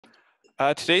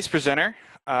Today's presenter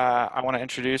I want to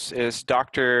introduce is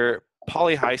Dr.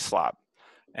 Polly Hyslop,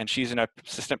 and she's an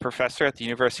assistant professor at the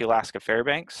University of Alaska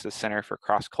Fairbanks, the Center for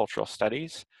Cross-Cultural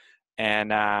Studies.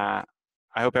 And I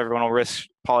hope everyone will wish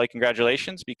Polly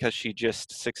congratulations because she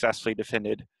just successfully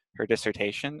defended her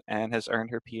dissertation and has earned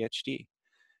her PhD.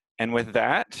 And with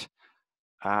that,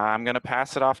 I'm going to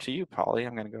pass it off to you, Polly.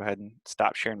 I'm going to go ahead and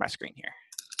stop sharing my screen here.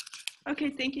 Okay,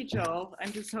 thank you, Joel.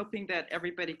 I'm just hoping that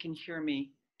everybody can hear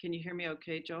me. Can you hear me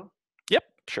okay, Joel? Yep,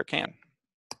 sure can.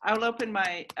 I'll open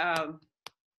my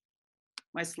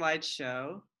my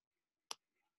slideshow.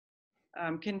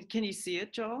 Can you see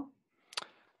it, Joel?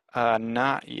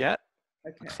 Not yet.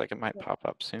 Okay. Looks like it might pop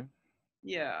up soon.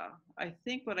 Yeah, I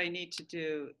think what I need to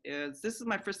do is, this is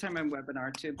my first time on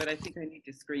webinar too, but I think I need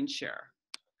to screen share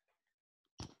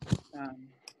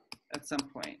at some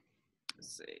point.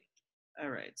 Let's see. All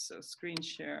right, so screen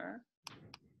share.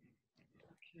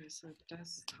 Okay, so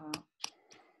desktop.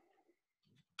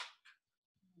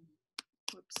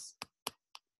 Whoops.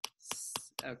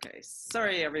 Okay,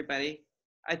 sorry everybody.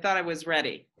 I thought I was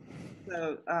ready.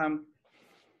 So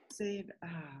save as.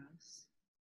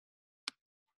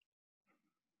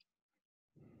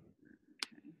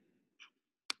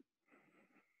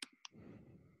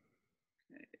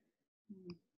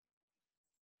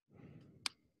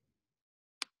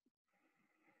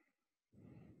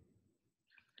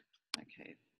 Okay.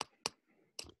 Okay.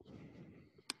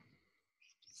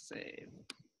 Save.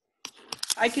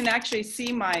 I can actually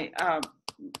see my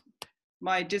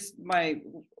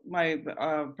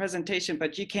presentation,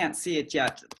 but you can't see it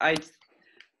yet. I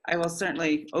will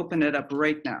certainly open it up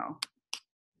right now.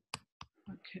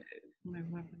 Okay, my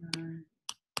webinar.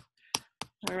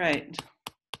 All right.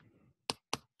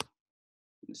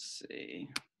 Let's see.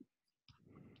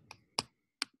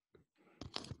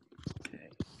 Okay.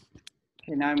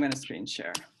 Okay, now I'm going to screen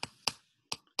share.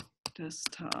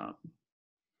 Desktop.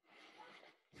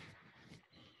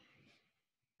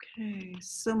 Okay,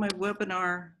 so my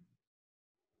webinar.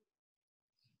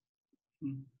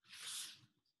 Okay,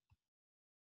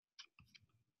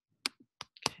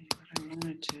 what I want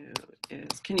to do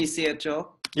is, can you see it,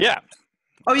 Joel? Yeah.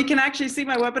 Oh, you can actually see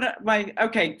my webinar.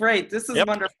 Okay, great. This is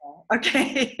wonderful.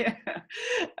 Okay.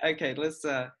 Okay, let's.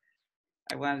 I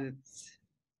wanted.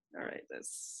 All right,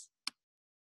 let's.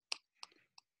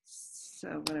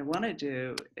 So what I want to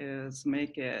do is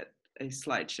make it a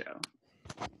slideshow.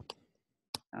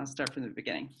 I'll start from the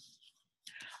beginning.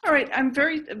 All right, I'm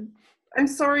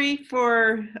sorry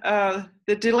for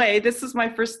the delay. This is my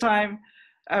first time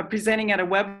presenting at a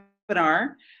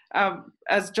webinar.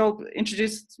 As Joel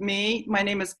introduced me, my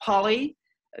name is Polly,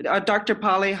 Dr.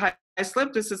 Polly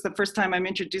Hyslop. This is the first time I'm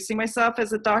introducing myself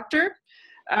as a doctor.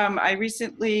 I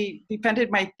recently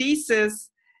defended my thesis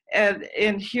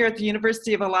here at the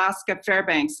University of Alaska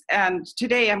Fairbanks, and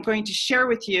today I'm going to share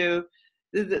with you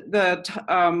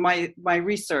my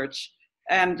research.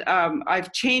 And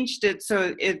I've changed it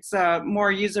so it's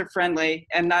more user-friendly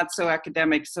and not so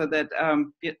academic, so that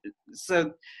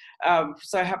so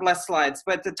I have less slides.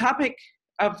 But the topic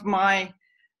of my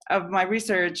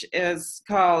research is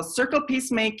called Circle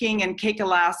Peacemaking in Kake,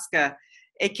 Alaska,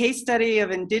 a case study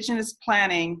of Indigenous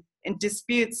planning and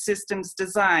dispute systems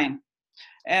design.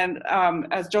 And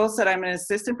as Joel said, I'm an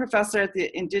assistant professor at the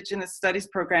Indigenous Studies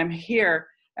program here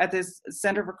at this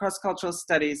Center for Cross-Cultural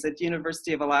Studies at the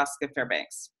University of Alaska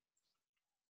Fairbanks.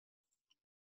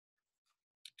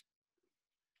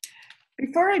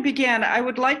 Before I begin, I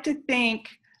would like to thank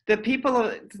the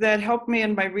people that helped me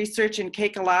in my research in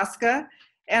Kake, Alaska,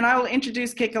 and I will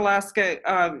introduce Kake, Alaska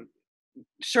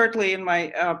shortly in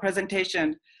my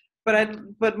presentation. But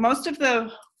most of the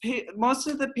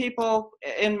people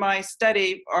in my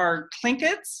study are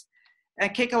Tlinkits.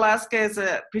 Kake, Alaska is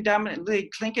a predominantly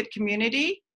Tlingit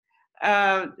community.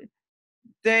 Their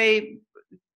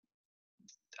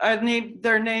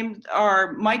names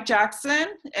are Mike Jackson,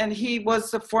 and he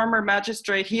was the former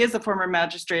magistrate. He is a former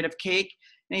magistrate of Kake,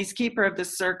 and he's keeper of the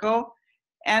circle.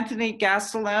 Anthony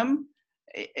Gastelum,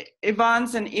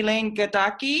 Ivans and Elaine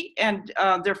Gadaki, and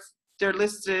they're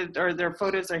listed, or their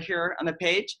photos are here on the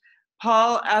page.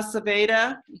 Paul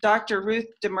Aceveda, Dr. Ruth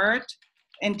Demert,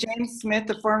 and James Smith,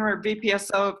 the former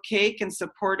VPSO of Kake and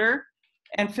supporter,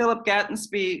 and Philip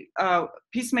Gattensby,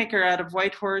 peacemaker out of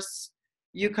Whitehorse,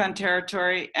 Yukon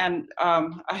Territory, and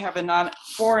I have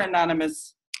 4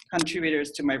 anonymous contributors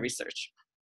to my research.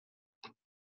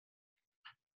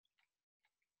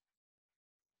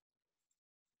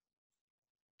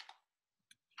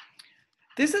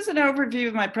 This is an overview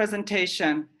of my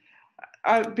presentation.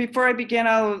 Before I begin,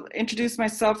 I'll introduce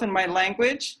myself in my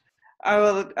language. I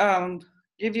will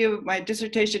give you my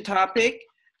dissertation topic,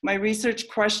 my research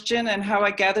question and how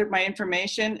I gathered my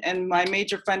information, and my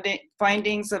major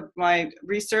findings of my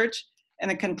research,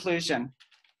 and the conclusion.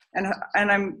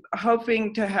 And I'm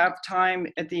hoping to have time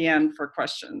at the end for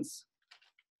questions.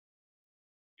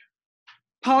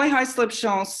 Polly Hyslop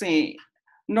Chauncey,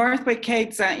 Northway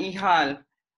Kate Zan Ihal,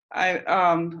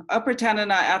 Upper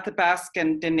Tanana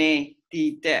Athabaskan Dene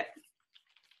di De.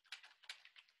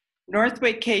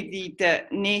 Northway Kate di De,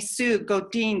 Nesu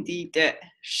Godin di De,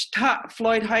 Shta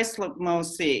Floyd Hyslop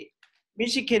Mosi,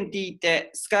 Michigan di De,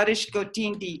 Scottish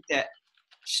Godin di De.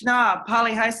 Shna,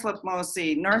 Polly Hyslop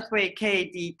Mosi, Northway K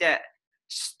di De,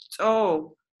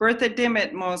 Oh, Bertha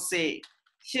Dimmitt Mosi,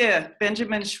 Shia,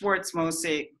 Benjamin Schwartz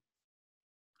Mosi.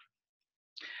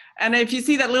 And if you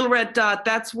see that little red dot,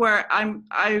 that's where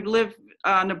I live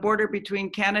on the border between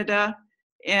Canada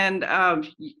and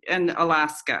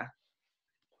Alaska.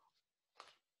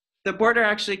 The border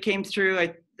actually came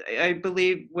through, I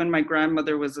believe, when my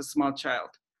grandmother was a small child.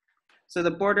 So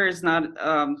the border is not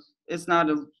a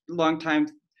long time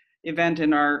event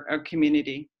in our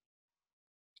community.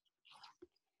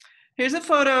 Here's a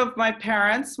photo of my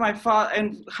parents, my father,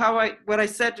 and what I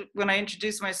said when I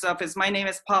introduced myself is my name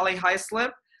is Polly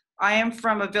Hyslop. I am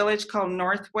from a village called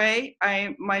Northway.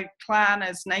 My clan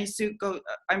is Naisu.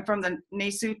 I'm from the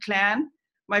Naisu clan.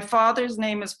 My father's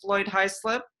name is Floyd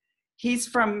Hyslop. He's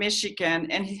from Michigan,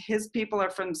 and his people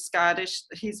are from Scottish.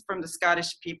 He's from the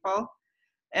Scottish people.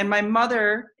 And my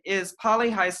mother is Polly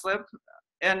Hyslop,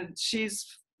 and she's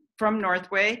from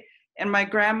Northway. And my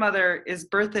grandmother is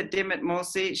Bertha Dimmitt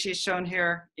Mosi. She's shown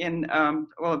here in,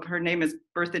 well, her name is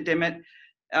Bertha Dimmitt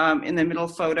in the middle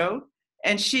photo.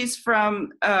 And she's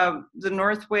from the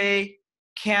Northway,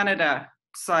 Canada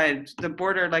side. The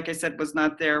border, like I said, was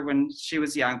not there when she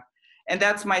was young. And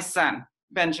that's my son,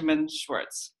 Benjamin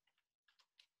Schwartz.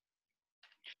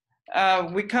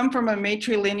 We come from a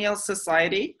matrilineal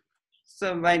society.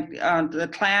 So the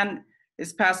clan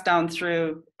is passed down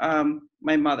through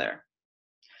my mother.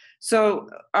 So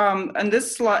on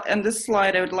this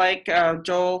slide, I would like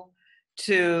Joel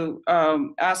to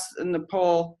ask in the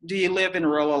poll, do you live in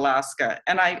rural Alaska?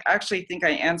 And I actually think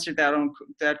I answered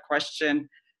that question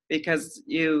because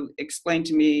you explained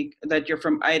to me that you're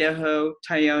from Idaho,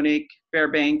 Tyonek,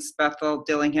 Fairbanks, Bethel,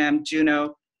 Dillingham,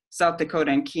 Juneau, South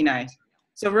Dakota, and Kenai.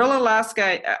 So rural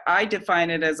Alaska, I define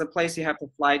it as a place you have to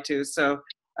fly to. So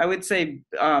I would say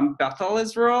Bethel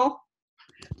is rural,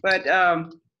 but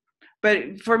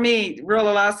for me,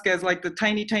 rural Alaska is like the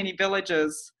tiny, tiny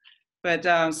villages. But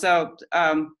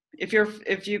if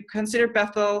you consider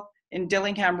Bethel and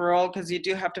Dillingham rural, because you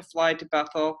do have to fly to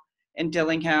Bethel and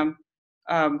Dillingham,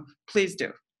 please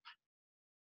do.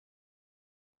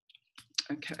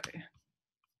 Okay.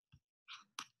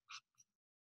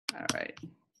 All right.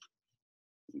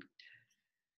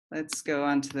 Let's go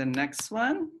on to the next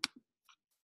one.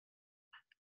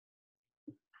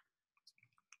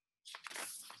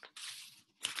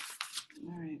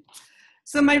 All right.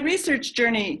 So my research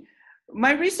journey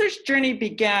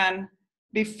began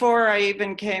before I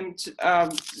even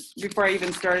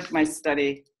started my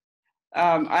study.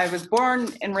 I was born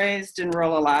and raised in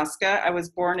rural Alaska. I was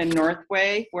born in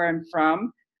Northway, where I'm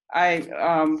from.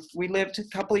 We lived a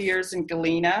couple of years in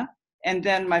Galena, and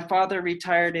then my father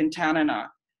retired in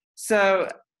Tanana. So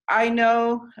I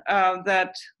know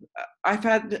that I've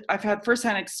had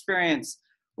firsthand experience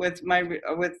with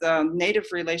Native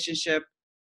relationship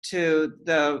to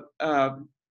the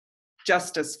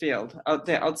justice field,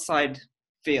 the outside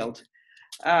field.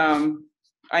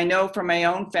 I know from my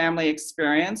own family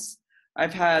experience,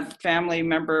 I've had family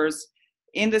members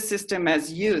in the system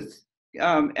as youth,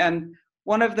 and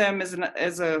one of them is an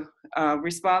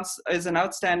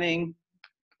outstanding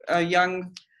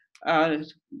young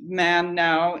man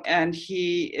now, and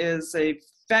he is a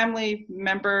family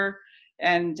member,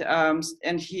 and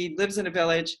he lives in a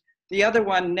village. The other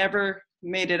one never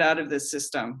made it out of this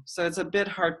system, so it's a bit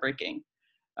heartbreaking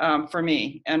for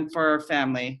me and for our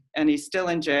family. And he's still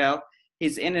in jail.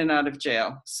 He's in and out of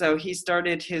jail. So he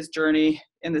started his journey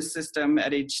in the system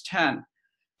at age 10.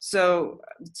 So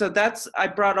I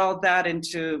brought all that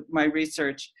into my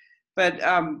research. But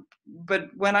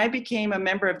when I became a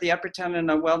member of the Upper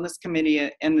Tanana Wellness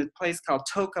Committee in a place called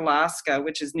Tok, Alaska,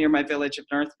 which is near my village of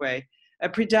Northway, a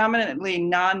predominantly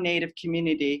non-Native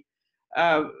community,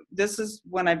 this is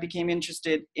when I became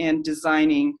interested in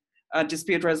designing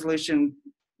dispute resolution,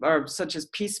 or such as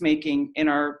peacemaking in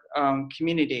our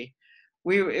community.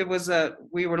 We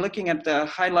were looking at the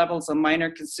high levels of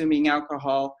minor consuming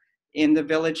alcohol in the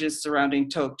villages surrounding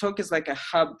Tok. Tok is like a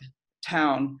hub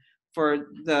town for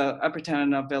the Upper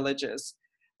Tanana villages.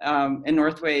 In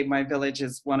Northway, my village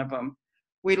is one of them.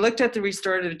 we looked at the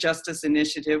restorative justice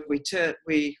initiative. We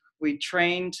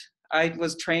trained, I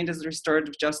was trained as a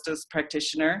restorative justice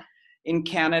practitioner in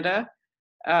Canada.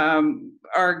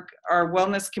 Our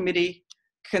wellness committee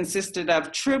consisted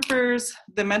of troopers,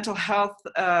 the mental health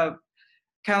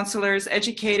counselors,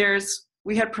 educators.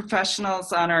 We had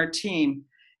professionals on our team.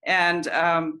 And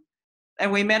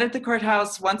we met at the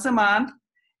courthouse once a month.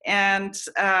 And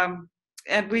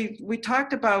we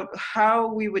talked about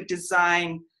how we would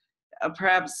design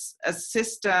perhaps a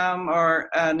system or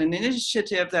an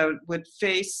initiative that would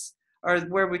face, or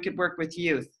where we could work with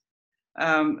youth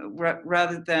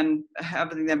rather than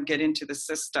having them get into the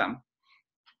system.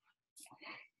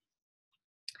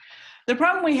 The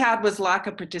problem we had was lack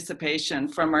of participation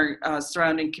from our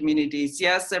surrounding communities.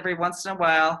 Yes, every once in a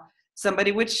while,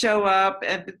 somebody would show up,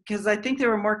 and because I think they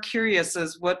were more curious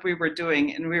as what we were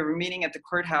doing, and we were meeting at the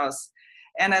courthouse.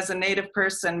 And as a Native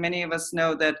person, many of us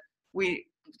know that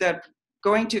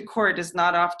going to court is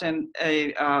not often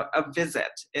a visit.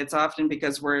 It's often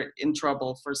because we're in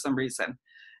trouble for some reason.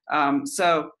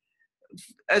 So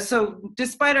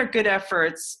despite our good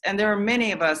efforts, and there are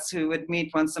many of us who would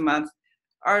meet once a month,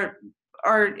 our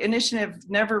initiative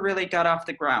never really got off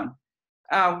the ground.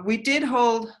 We did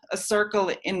hold a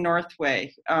circle in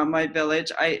Northway, my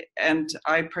village, I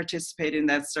participated in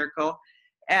that circle,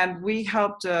 and we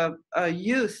helped a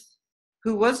youth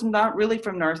who was not really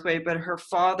from Northway, but her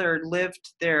father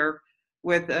lived there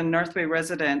with a Northway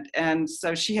resident, and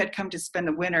so she had come to spend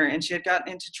the winter, and she had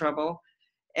gotten into trouble,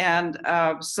 and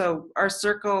so our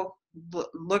circle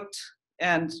looked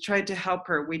and tried to help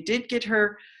her. We did get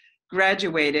her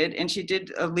graduated, and she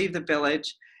did leave the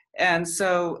village, and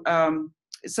so I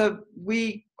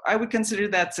would consider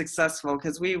that successful,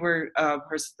 because we were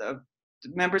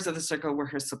members of the circle were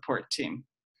her support team.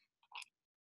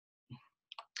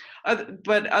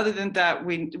 But other than that,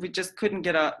 we just couldn't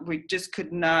get up. We just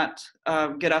could not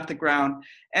get off the ground,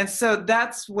 and so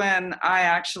that's when I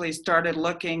actually started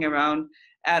looking around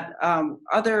at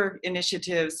other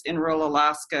initiatives in rural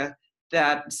Alaska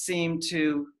that seem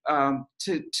to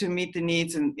meet the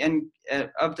needs and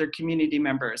of their community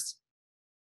members.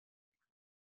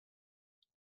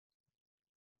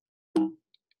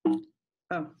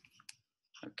 Oh,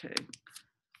 okay.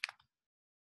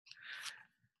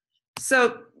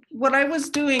 So what I was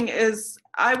doing is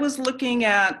I was looking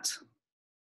at,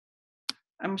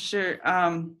 I'm sure,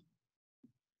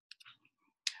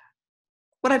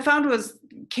 what I found was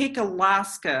Kake,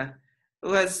 Alaska.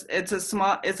 It's a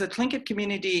Tlingit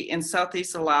community in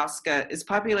Southeast Alaska. Its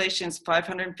population is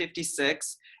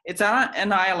 556. It's on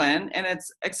an island, and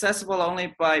it's accessible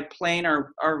only by plane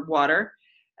or water.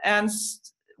 And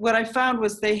what I found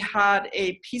was they had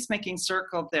a peacemaking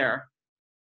circle there.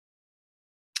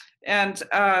 And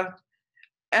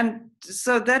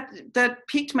so that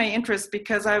piqued my interest,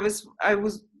 because it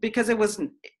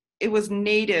was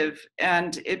native,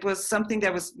 and it was something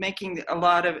that was getting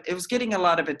a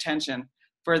lot of attention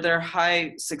for their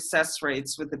high success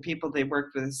rates with the people they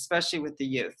worked with, especially with the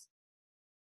youth.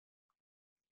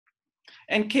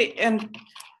 And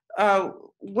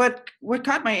what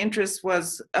caught my interest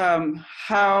was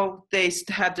how they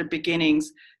had their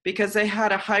beginnings, because they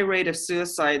had a high rate of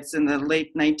suicides in the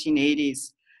late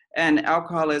 1980s and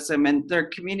alcoholism, and their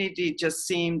community just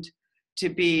seemed to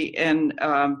be in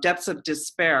depths of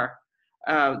despair.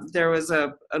 There was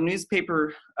a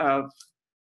newspaper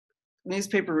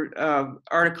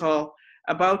article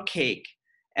about Kake,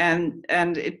 and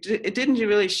it didn't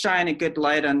really shine a good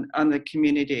light on the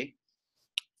community.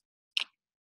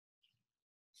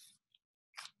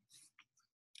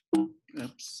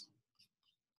 Oops.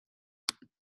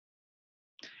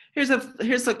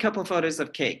 Here's a couple photos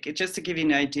of Kake, just to give you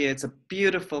an idea. It's a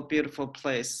beautiful, beautiful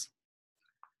place.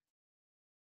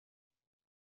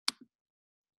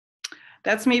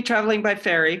 That's me traveling by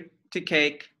ferry to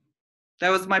Kake.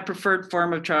 That was my preferred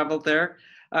form of travel there.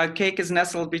 Kake is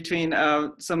nestled between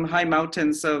some high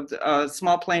mountains, so a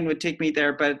small plane would take me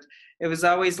there, but it was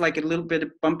always like a little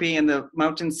bit bumpy, and the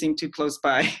mountains seemed too close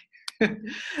by.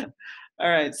 All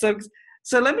right, so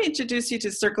let me introduce you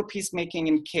to Circle Peacemaking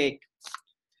in Kake.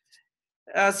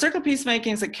 Circle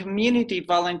Peacemaking is a community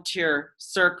volunteer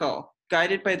circle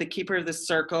guided by the keeper of the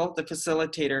circle, the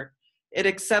facilitator. It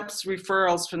accepts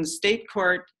referrals from the state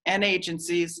court and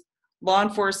agencies, law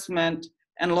enforcement,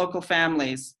 and local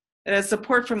families. It has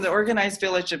support from the organized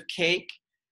village of Kake,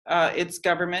 its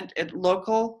government, its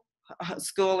local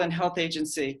school and health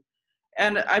agency.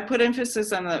 And I put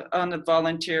emphasis on the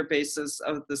volunteer basis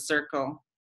of the circle.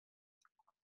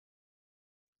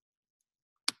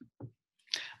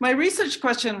 My research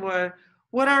question were,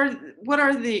 what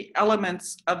are the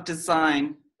elements of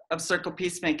design of Circle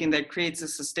Peacemaking that creates a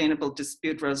sustainable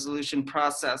dispute resolution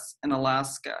process in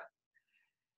Alaska.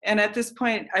 And at this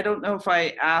point, I don't know if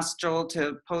I asked Joel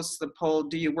to post the poll,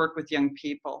 do you work with young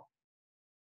people?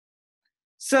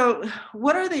 So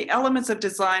what are the elements of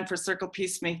design for Circle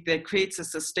Peacemaking that creates a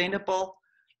sustainable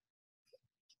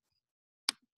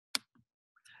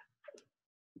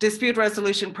dispute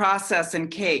resolution process in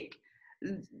Kake?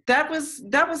 That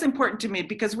was important to me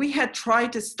because we had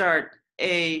tried to start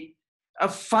a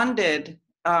funded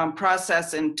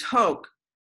process in Tok,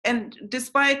 and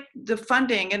despite the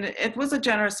funding, and it was a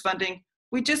generous funding,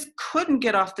 we just couldn't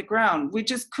get off the ground. We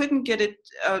just couldn't get it.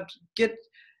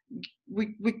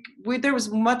 There was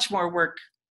much more work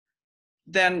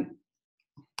than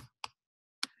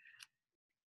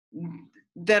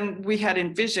we had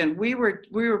envisioned. We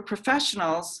were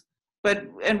professionals,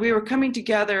 and we were coming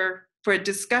together for a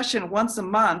discussion once a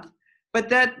month, but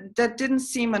that didn't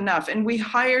seem enough. And we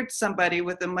hired somebody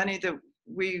with the money that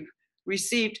we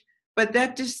received, but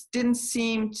that just didn't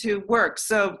seem to work.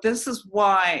 So this is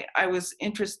why I was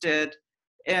interested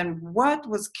in what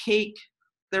was Kake,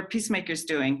 their peacemakers,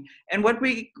 doing, and what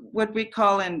we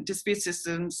call in dispute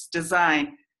systems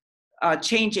design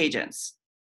change agents,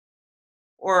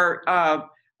 or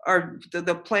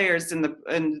the players in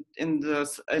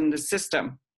the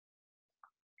system.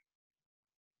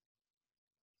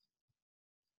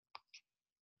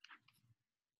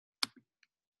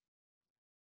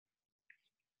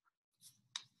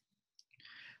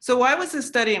 So why was this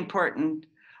study important?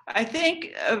 I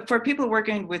think for people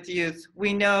working with youth,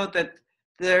 we know that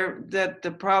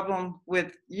the problem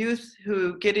with youth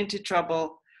who get into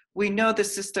trouble, we know the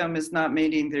system is not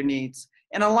meeting their needs.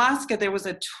 In Alaska, there was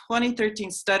a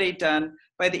 2013 study done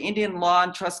by the Indian Law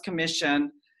and Trust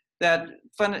Commission that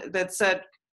said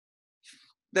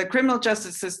the criminal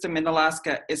justice system in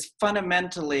Alaska is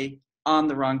fundamentally on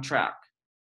the wrong track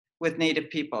with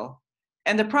Native people.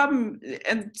 And the problem,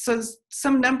 and so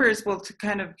some numbers will to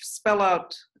kind of spell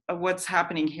out what's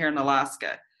happening here in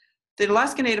Alaska. The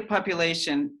Alaska Native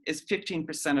population is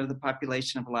 15% of the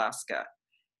population of Alaska.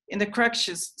 In the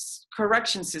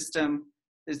correction system,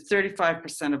 there's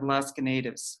 35% of Alaska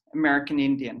Natives, American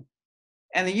Indian.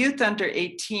 And the youth under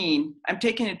 18, I'm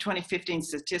taking the 2015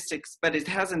 statistics, but it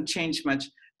hasn't changed much.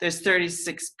 There's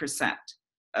 36%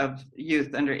 of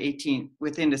youth under 18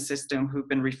 within the system who've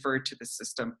been referred to the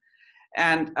system.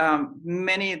 And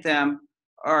many of them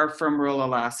are from rural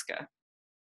Alaska.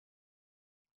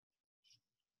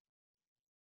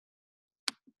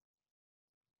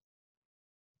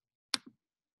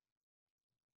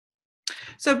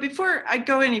 So before I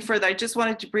go any further, I just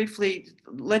wanted to briefly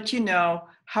let you know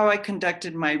how I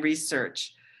conducted my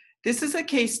research. This is a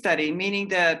case study, meaning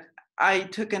that I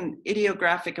took an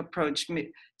ideographic approach,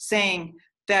 saying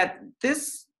that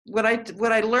what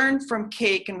I learned from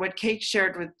Kake and what Kake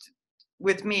shared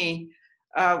with me,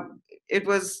 it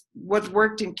was what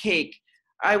worked in Kake.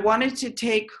 I wanted to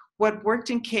take what worked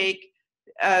in Kake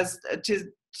as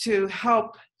to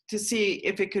help to see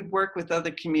if it could work with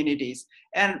other communities.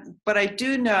 But I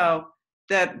do know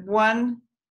that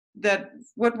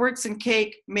what works in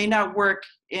Kake may not work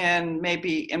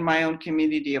maybe in my own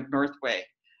community of Northway.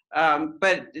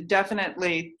 But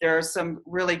definitely there are some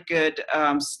really good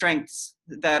strengths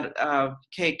that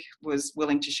Kake was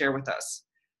willing to share with us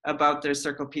about their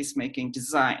Circle Peacemaking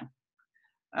design.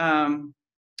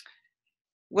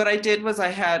 What I did was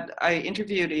I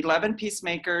interviewed 11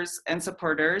 peacemakers and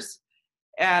supporters,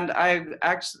 and I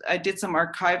did some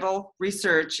archival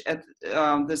research at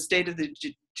the state of the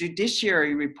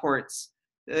judiciary reports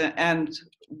and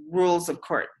rules of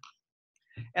court.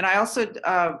 And I also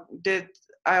did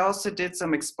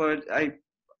some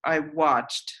I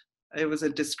watched. It was a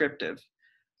descriptive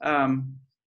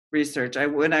research.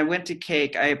 When I went to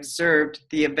Kake, I observed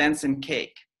the events in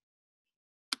Kake.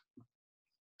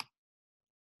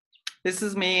 This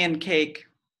is me and Kake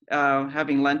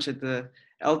having lunch at the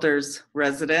elders'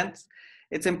 residence.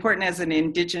 It's important as an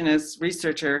Indigenous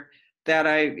researcher that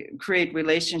I create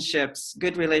relationships,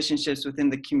 good relationships within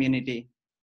the community.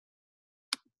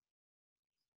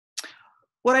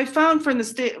 What I found from the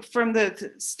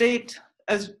state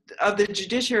of the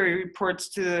judiciary reports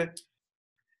to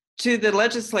the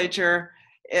legislature,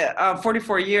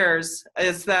 44 years,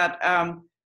 is that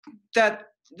that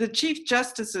the chief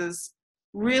justices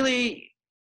really,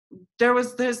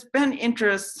 there's been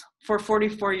interest for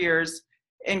 44 years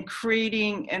in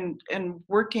creating and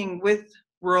working with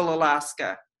rural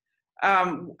Alaska.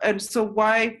 And so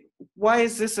why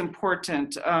is this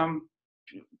important?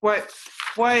 Why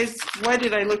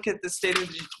did I look at the state of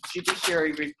the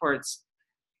judiciary reports?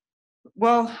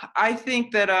 Well, I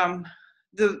think that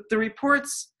the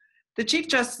reports the chief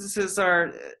justices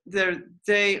are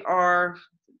they are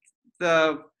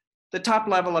the top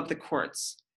level of the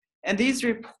courts, and these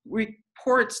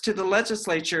reports to the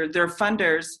legislature, their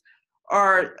funders,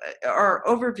 are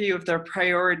overview of their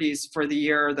priorities for the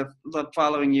year or the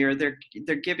following year. They're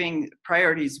giving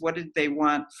priorities. What did they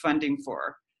want funding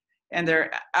for? And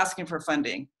they're asking for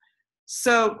funding.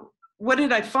 So what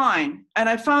did I find? And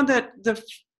I found that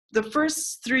the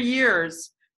first 3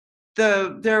 years,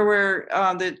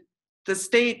 the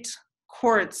state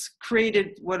courts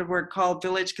created what were called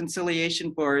village conciliation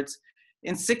boards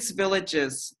in 6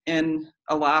 villages in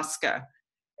Alaska.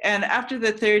 And after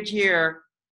the 3rd year,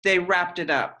 they wrapped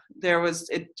it up.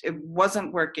 It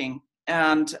wasn't working.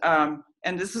 And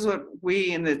this is what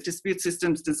we in the dispute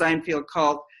systems design field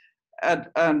call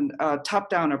a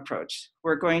top-down approach.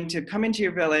 We're going to come into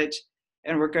your village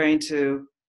and we're going to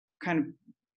kind of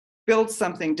build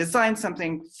something, design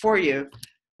something for you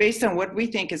based on what we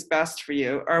think is best for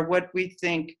you or what we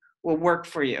think will work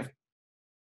for you.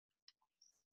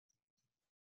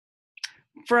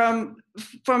 From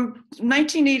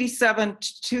 1987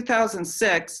 to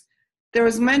 2006, there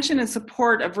was mention in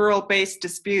support of rural-based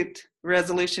dispute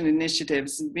resolution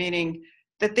initiatives, meaning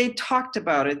that they talked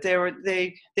about it.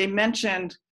 They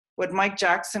mentioned what Mike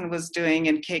Jackson was doing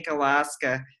in Kake,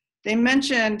 Alaska. They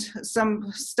mentioned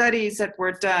some studies that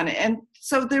were done, and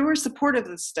so they were supportive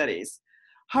of the studies.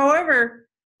 However,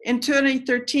 in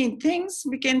 2013, things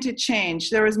began to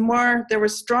change. There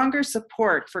was stronger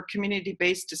support for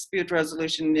community-based dispute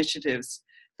resolution initiatives.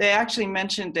 They actually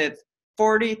mentioned it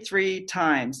 43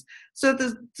 times. So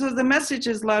the message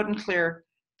is loud and clear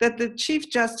that the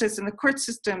Chief Justice and the court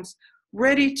system's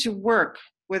ready to work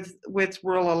with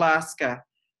rural Alaska.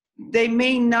 They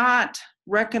may not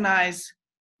recognize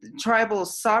tribal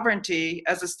sovereignty,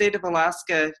 as the state of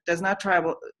Alaska does not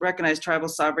recognize tribal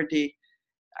sovereignty,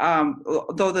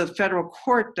 though the federal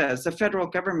court does, the federal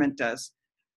government does.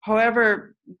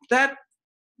 However, that,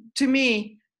 to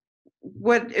me,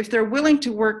 if they're willing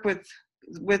to work with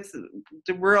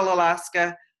the rural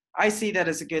Alaska, I see that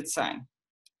as a good sign.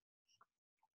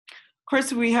 Of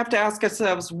course, we have to ask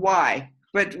ourselves why,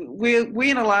 but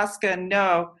we in Alaska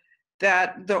know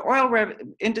that the oil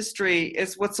industry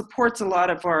is what supports a lot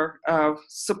of our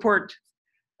support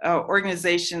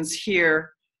organizations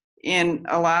here in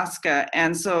Alaska.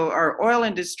 And so our oil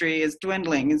industry is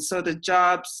dwindling, and so the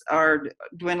jobs are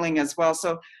dwindling as well.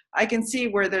 So I can see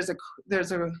where there's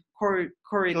a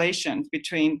correlation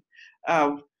between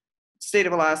state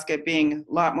of Alaska being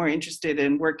a lot more interested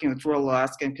in working with rural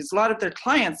Alaska, because a lot of their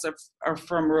clients are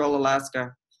from rural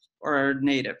Alaska or are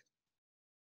native.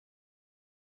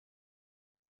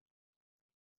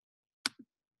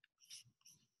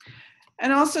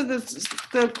 And also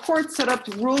the court set up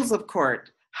rules of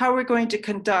court, how we're going to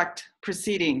conduct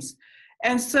proceedings.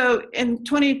 And so in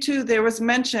 22, there was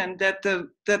mention that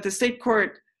the state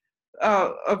court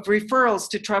of referrals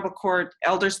to tribal court,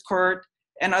 elders court,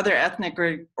 and other ethnic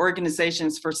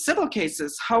organizations for civil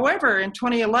cases. However, in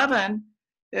 2011,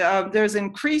 there's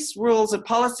increased rules and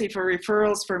policy for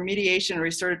referrals for mediation and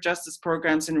restorative justice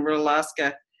programs in rural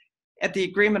Alaska at the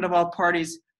agreement of all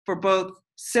parties for both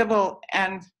civil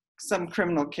and some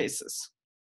criminal cases.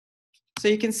 So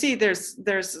you can see there's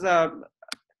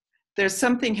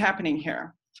something happening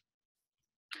here.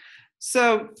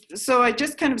 So I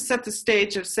just kind of set the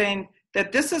stage of saying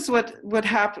that this is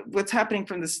what's happening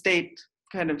from the state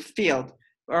kind of field,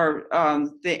 or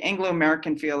the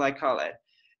Anglo-American field, I call it.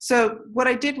 So what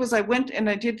I did was I went and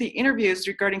I did the interviews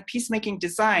regarding peacemaking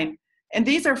design. And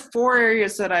these are 4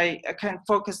 areas that I kind of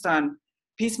focused on.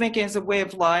 Peacemaking as a way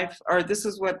of life, or this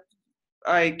is what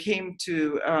I came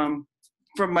to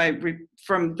from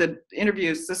the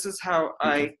interviews. This is how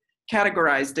I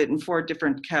categorized it in 4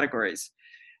 different categories.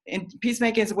 In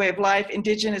peacemaking as a way of life,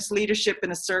 indigenous leadership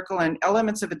in a circle, and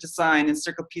elements of a design in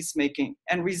circle peacemaking,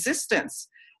 and resistance.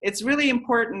 It's really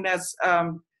important as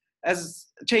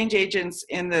change agents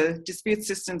in the dispute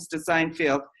systems design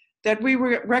field that we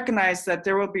recognize that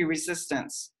there will be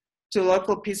resistance to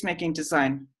local peacemaking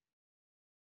design.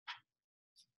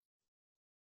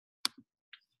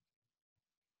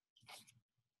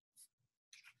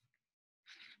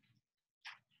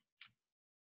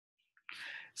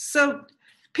 So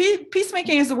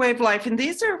peacemaking is a way of life, and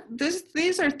these are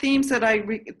themes that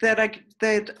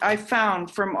I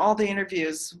found from all the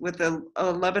interviews with the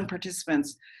 11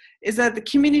 participants, is that the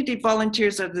community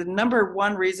volunteers are the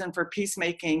 #1 reason for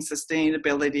peacemaking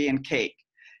sustainability in Kake.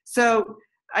 So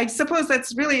I suppose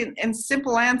that's really a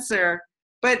simple answer,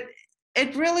 but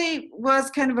it really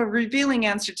was kind of a revealing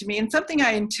answer to me, and something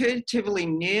I intuitively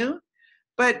knew,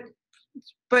 but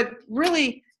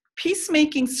really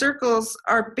peacemaking circles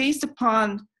are based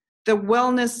upon the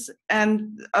wellness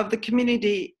and of the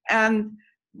community and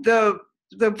the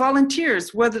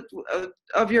volunteers, whether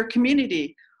of your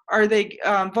community. Are they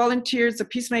volunteers? The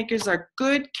peacemakers are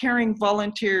good, caring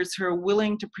volunteers who are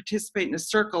willing to participate in a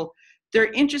circle.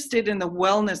 They're interested in the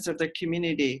wellness of their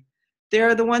community.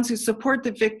 They're the ones who support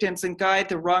the victims and guide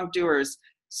the wrongdoers.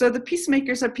 So the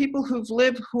peacemakers are people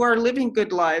who are living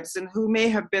good lives and who may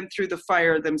have been through the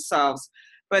fire themselves,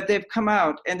 but they've come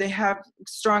out and they have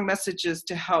strong messages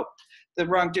to help the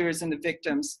wrongdoers and the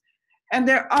victims. And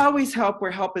they always help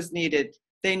where help is needed.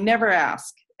 They never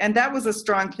ask. And that was a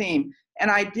strong theme. And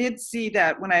I did see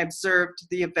that when I observed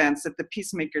the events, that the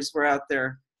peacemakers were out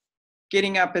there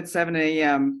getting up at 7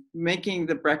 a.m., making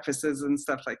the breakfasts and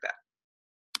stuff like that.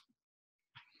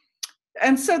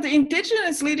 And so the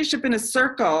indigenous leadership in a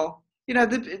circle, you know,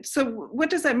 so what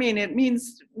does that mean? It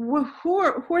means who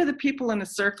are the people in a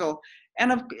circle?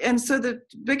 And so the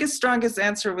biggest, strongest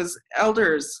answer was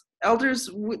elders. Elders,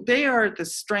 they are the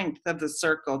strength of the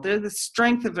circle. They're the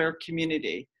strength of our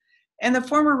community. And the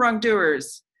former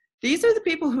wrongdoers, these are the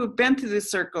people who have been through the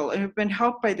circle and have been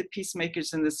helped by the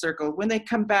peacemakers in the circle. When they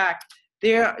come back,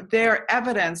 they're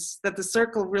evidence that the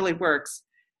circle really works.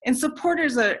 And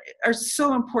supporters are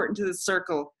so important to the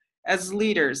circle as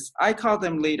leaders. I call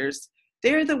them leaders.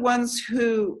 They're the ones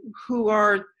who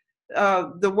are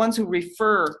the ones who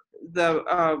refer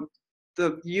the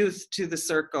youth to the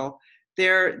circle.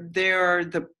 They're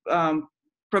the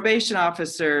probation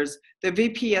officers, the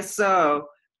VPSO,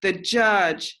 the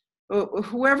judge,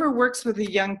 whoever works with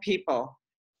the young people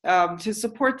to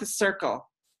support the circle.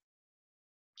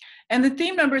 And the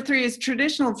theme number 3 is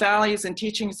traditional values and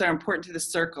teachings are important to the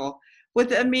circle. What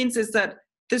that means is that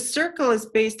the circle is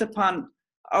based upon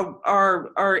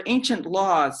our ancient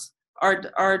laws,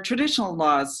 our traditional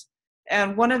laws.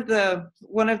 And one of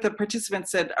the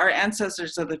participants said, our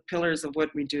ancestors are the pillars of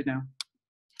what we do now.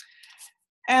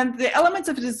 And the elements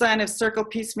of design of Circle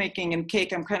Peacemaking and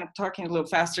Kake, I'm kind of talking a little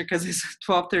faster because it's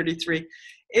 12:33,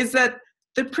 is that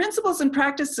the principles and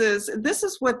practices, this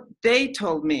is what they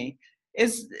told me,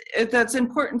 is that's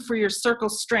important for your circle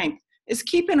strength, is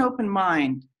keep an open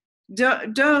mind.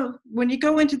 When you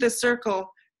go into the circle,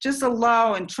 just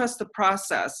allow and trust the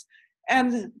process.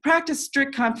 And practice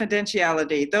strict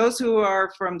confidentiality. Those who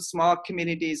are from small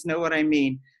communities know what I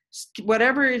mean.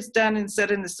 Whatever is done and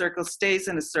said in the circle stays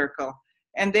in the circle.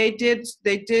 And they did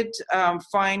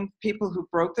find people who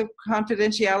broke the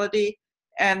confidentiality,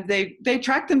 and they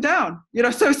tracked them down. You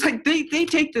know, so it's like they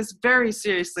take this very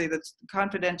seriously, the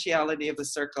confidentiality of the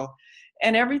circle,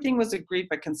 and everything was agreed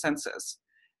by consensus.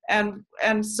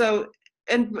 And so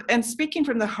speaking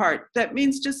from the heart, that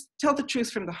means just tell the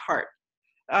truth from the heart.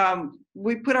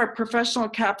 We put our professional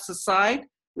caps aside.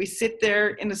 We sit there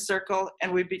in the circle,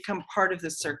 and we become part of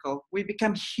the circle. We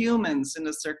become humans in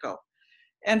the circle.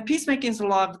 And peacemaking is the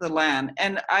law of the land.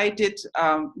 And I did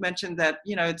mention that,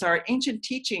 you know, it's our ancient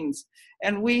teachings.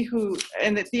 And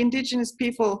the indigenous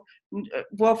people,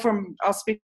 well, I'll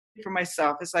speak for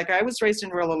myself. It's like I was raised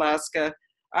in rural Alaska.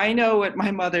 I know what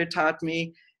my mother taught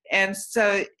me. And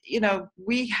so, you know,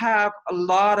 we have a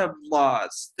lot of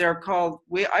laws. I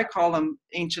call them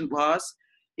ancient laws.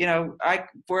 You know,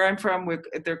 where I'm from,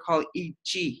 they're called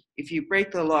EG. If you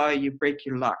break the law, you break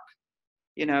your luck.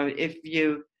 You know, if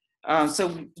you,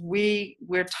 so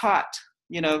we're taught,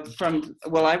 you know,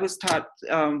 I was taught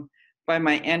by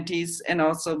my aunties and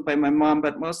also by my mom,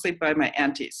 but mostly by my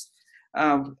aunties,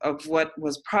 of what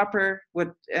was proper,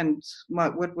 what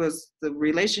was the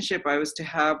relationship I was to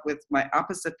have with my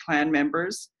opposite clan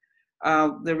members,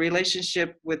 the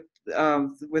relationship with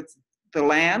the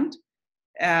land,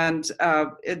 and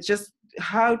it just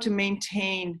how to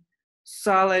maintain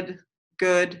solid,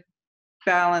 good,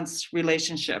 balanced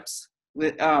relationships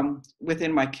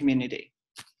within my community.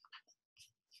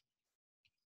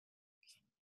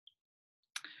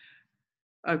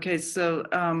 Okay, so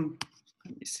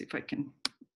let me see if I can,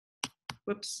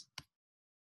 whoops.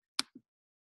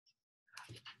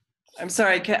 I'm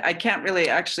sorry, I can't really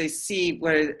actually see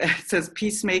where it says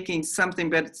peacemaking something,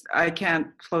 but I can't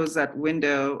close that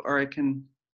window, or I can,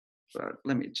 well,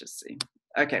 let me just see.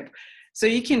 Okay, so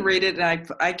you can read it, and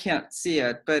I can't see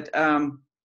it, but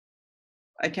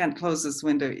I can't close this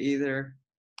window either.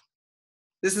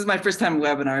 This is my first time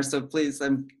webinar, so please,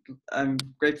 I'm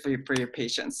grateful for your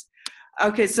patience.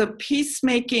 Okay, so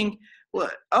peacemaking,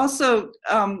 also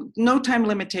no time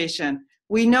limitation.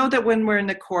 We know that when we're in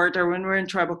the court or when we're in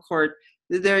tribal court,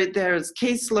 there's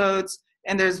caseloads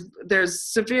and there's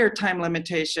severe time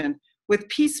limitation. With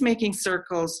peacemaking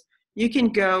circles, you can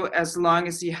go as long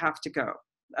as you have to go.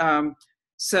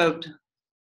 So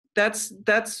that's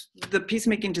the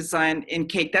peacemaking design in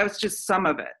Kake. That was just some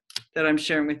of it that I'm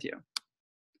sharing with you.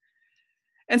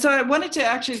 And so I wanted to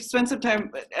actually spend some time,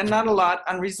 and not a lot,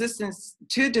 on resistance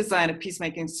to design of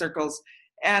peacemaking circles.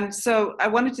 And so I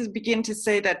wanted to begin to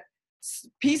say that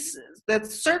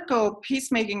circle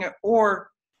peacemaking or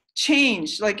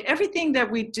change, like everything that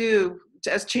we do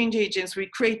as change agents, we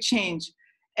create change.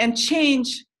 And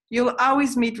change, you'll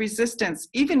always meet resistance.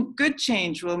 Even good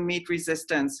change will meet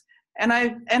resistance. And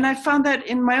I found that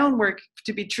in my own work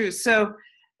to be true. So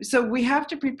we have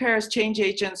to prepare as change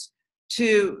agents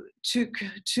to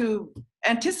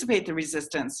anticipate the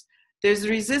resistance. There's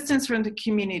resistance from the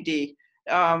community,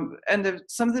 and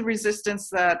some of the resistance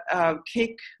that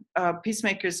Kake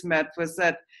peacemakers met was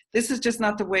that this is just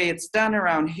not the way it's done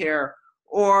around here,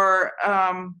 or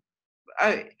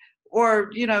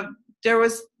you know, there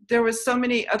was so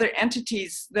many other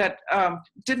entities that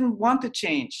didn't want the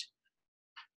change,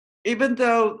 even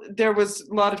though there was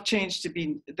a lot of change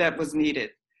that was needed.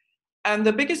 And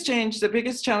the biggest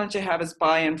challenge I have is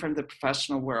buy-in from the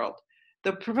professional world.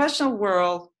 The professional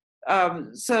world,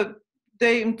 so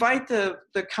they invite the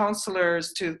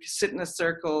counselors to sit in the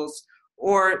circles,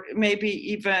 or maybe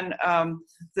even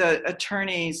the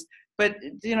attorneys. But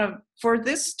you know, for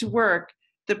this to work,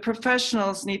 the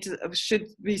professionals should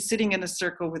be sitting in a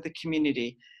circle with the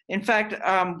community. In fact,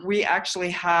 we actually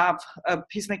have a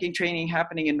peacemaking training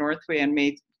happening in Northway on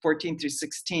May 14th through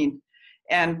 16th.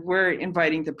 And we're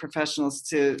inviting the professionals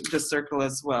to the circle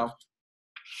as well.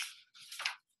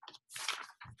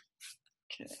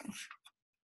 Okay.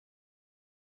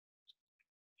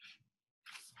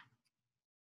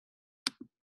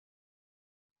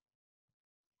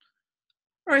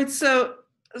 All right, so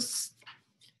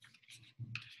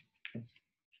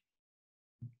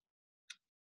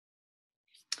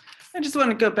I just want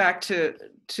to go back to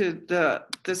the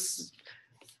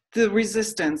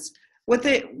resistance. What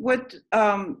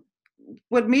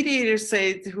mediators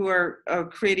say who are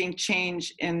creating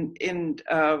change in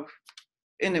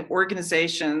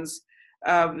organizations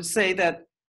say that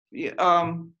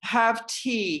have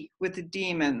tea with the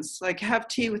demons, like have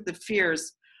tea with the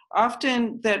fears.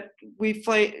 Often the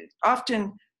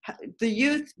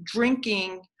youth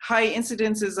drinking, high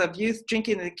incidences of youth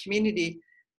drinking in the community,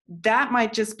 that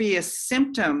might just be a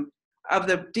symptom of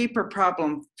the deeper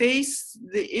problem. Face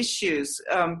the issues,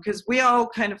 because we all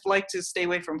kind of like to stay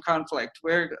away from conflict.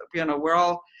 We're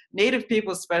all Native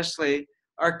people, especially,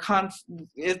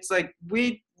 it's like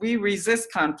we resist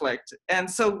conflict, and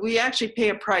so we actually pay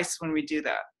a price when we do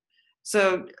that.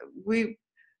 So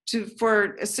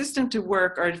for a system to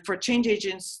work, or for change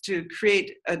agents to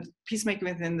create a peacemaking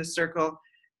within the circle,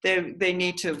 they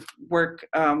need to work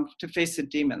to face the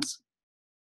demons.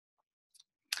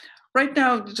 Right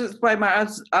now, just by my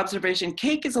observation,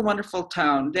 Kake is a wonderful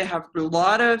town. They have a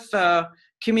lot of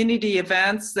community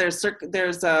events. There's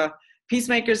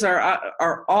peacemakers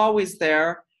are always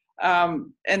there,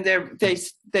 and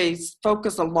they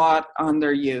focus a lot on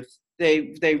their youth.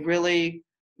 They really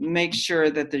make sure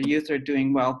that their youth are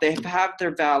doing well. They have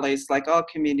their valleys like all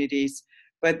communities,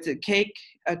 but Kake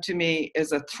to me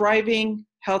is a thriving,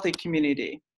 healthy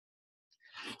community.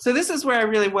 So this is where I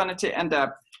really wanted to end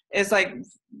up. Is like,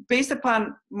 based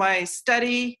upon my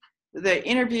study, the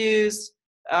interviews,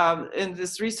 and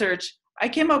this research, I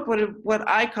came up with what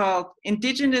I call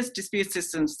Indigenous dispute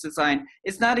systems design.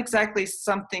 It's not exactly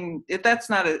something, that's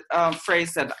not a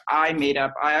phrase that I made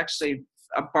up. I actually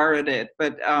borrowed it,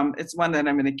 but it's one that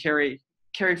I'm going to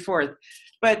carry forth.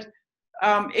 But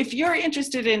if you're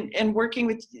interested in working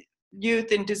with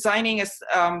youth and designing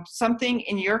something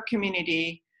in your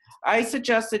community, I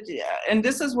suggest that, and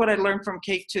this is what I learned from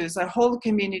Kake too, is that hold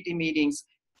community meetings.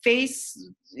 You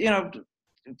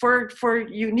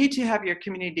need to have your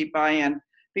community buy-in,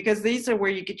 because these are where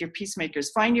you get your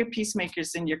peacemakers. Find your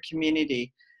peacemakers in your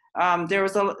community. Kake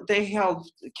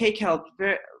held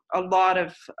a lot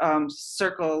of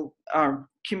circle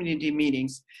community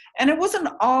meetings, and it wasn't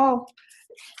all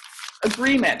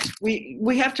agreement.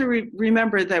 We have to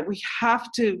remember that we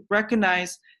have to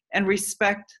recognize and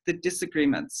respect the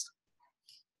disagreements.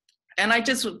 And I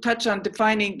just touch on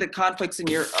defining the conflicts in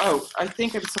your, I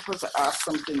think I'm supposed to ask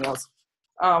something else.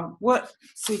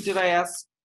 Did I ask?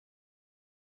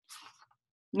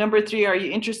 Number 3, are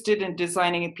you interested in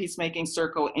designing a peacemaking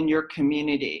circle in your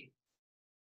community?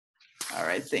 All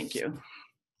right, thank you.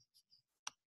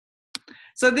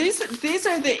 So these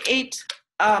are the 8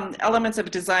 elements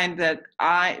of design that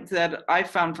I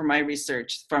found from my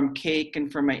research, from Kake and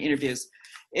from my interviews.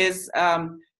 Is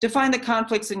define the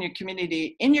conflicts in your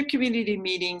community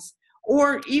meetings,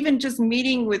 or even just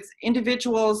meeting with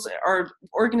individuals or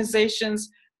organizations,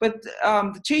 But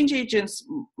the change agents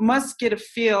must get a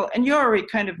feel, and you already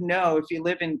kind of know if you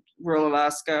live in rural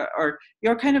Alaska, or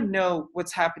you kind of know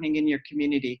what's happening in your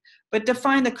community. But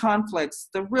define the conflicts,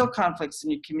 the real conflicts in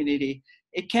your community.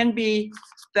 It can be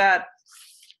that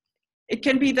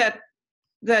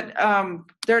there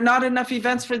are not enough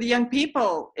events for the young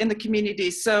people in the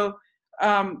community, so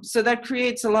that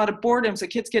creates a lot of boredom, so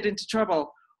kids get into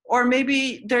trouble. Or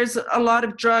maybe there's a lot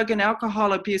of drug and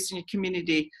alcohol abuse in your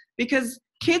community, because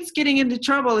kids getting into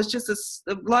trouble is just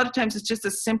a lot of times it's just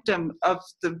a symptom of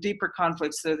the deeper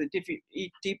conflicts, so the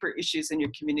deeper issues in your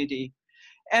community.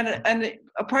 And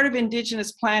a part of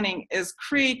Indigenous planning is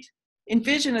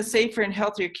envision a safer and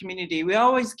healthier community. We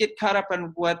always get caught up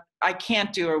on what I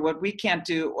can't do or what we can't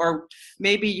do, or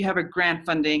maybe you have a grant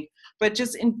funding, but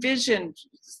just envision,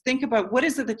 think about what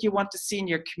is it that you want to see in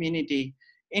your community.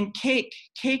 In Kake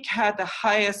had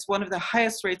one of the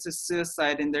highest rates of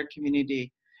suicide in their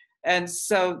community. And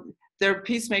so their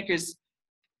peacemakers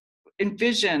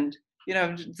envisioned,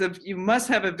 you must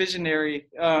have a visionary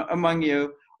among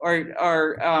you, or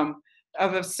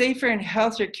of a safer and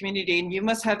healthier community, and you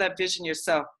must have that vision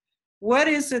yourself. What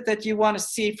is it that you want to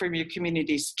see from your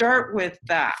community? Start with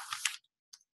that.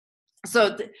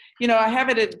 So, I have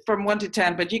it from 1 to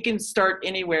 10, but you can start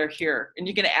anywhere here, and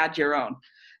you can add your own.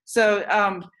 So,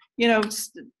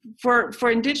 for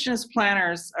Indigenous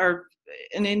planners, or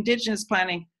in Indigenous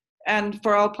planning, and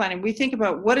for all planning, we think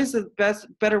about what is the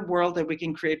better world that we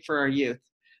can create for our youth.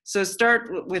 So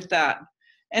start with that.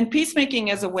 And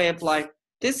peacemaking as a way of life.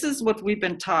 This is what we've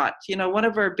been taught. One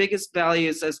of our biggest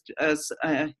values as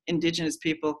Indigenous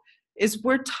people is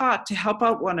we're taught to help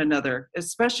out one another,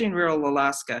 especially in rural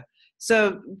Alaska.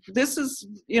 So this is,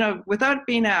 without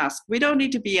being asked, we don't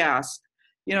need to be asked,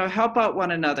 help out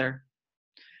one another.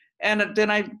 And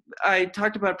then I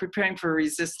talked about preparing for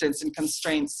resistance and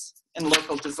constraints in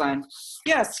local design.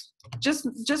 Yes,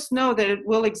 just know that it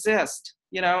will exist,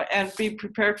 and be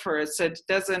prepared for it so it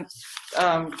doesn't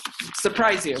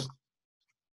surprise you.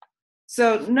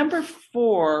 So number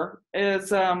 4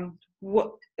 is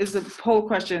what is the poll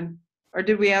question, or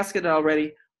did we ask it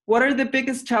already? What are the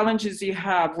biggest challenges you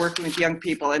have working with young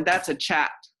people? And that's a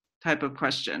chat type of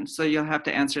question, so you'll have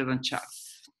to answer it in chat.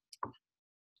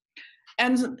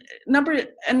 And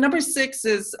number 6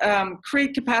 is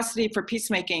create capacity for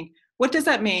peacemaking. What does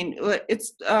that mean?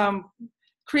 It's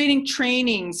creating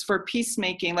trainings for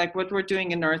peacemaking, like what we're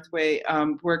doing in Northway.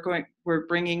 We're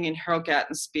bringing in Harold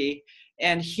Gattensby,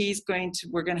 and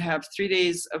we're going to have 3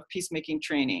 days of peacemaking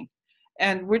training.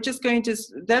 And we're just going to,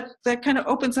 that kind of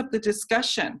opens up the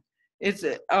discussion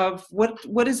of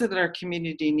what is it that our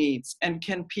community needs, and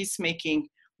can peacemaking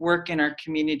work in our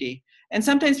community? And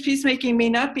sometimes peacemaking may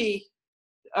not be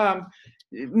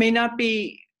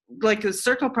like the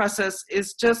circle process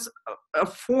is just a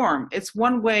form. It's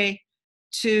one way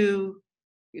to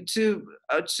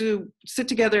sit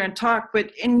together and talk.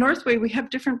 But in Northway, we have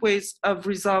different ways of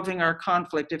resolving our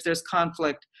conflict if there's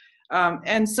conflict.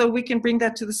 And so we can bring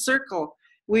that to the circle.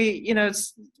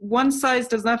 One size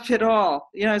does not fit all.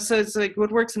 So it's like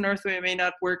what works in Northway may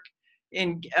not work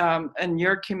in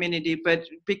your community, but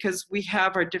because we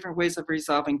have our different ways of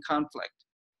resolving conflict.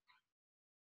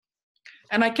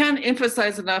 And I can't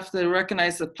emphasize enough to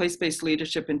recognize the place-based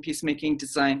leadership in peacemaking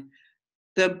design.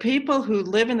 The people who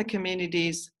live in the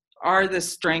communities are the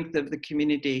strength of the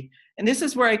community. And this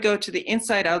is where I go to the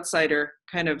inside-outsider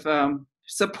kind of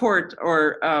support,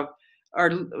 or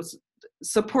our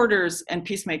supporters and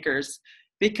peacemakers,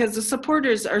 because the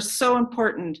supporters are so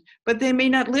important, but they may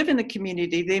not live in the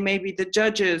community. They may be the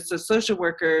judges, the social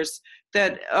workers,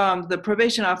 the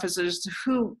probation officers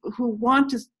who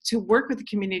want to work with the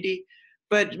community,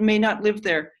 but may not live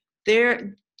there.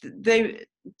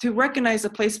 To recognize a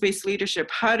place-based leadership,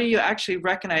 how do you actually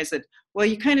recognize it? Well,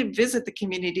 you kind of visit the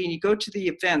community and you go to the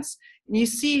events and you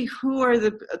see who are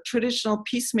the traditional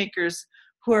peacemakers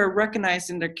who are recognized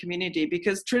in their community,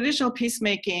 because traditional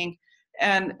peacemaking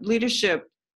and leadership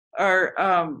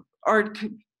are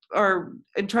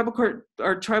in tribal court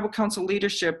or tribal council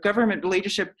leadership, government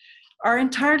leadership, are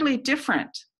entirely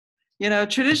different.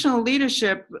 Traditional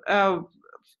leadership,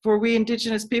 for we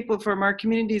Indigenous people from our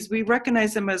communities, we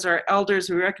recognize them as our elders.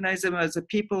 We recognize them as the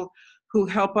people who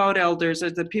help out elders,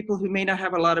 as the people who may not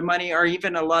have a lot of money or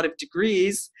even a lot of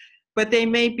degrees, but they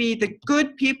may be the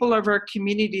good people of our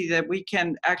community that we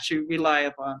can actually rely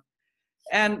upon.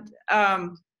 And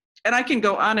I can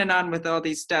go on and on with all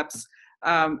these steps.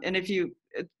 And if you,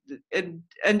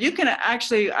 and you can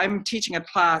actually, I'm teaching a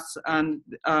class on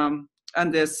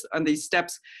these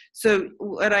steps. So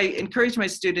what I encourage my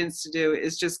students to do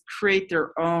is just create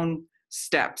their own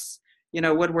steps,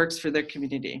 what works for their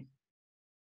community.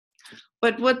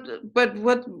 But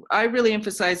what I really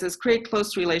emphasize is create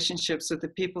close relationships with the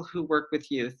people who work with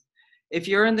youth. If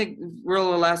you're in the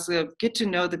rural Alaska, get to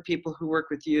know the people who work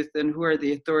with youth and who are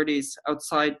the authorities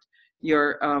outside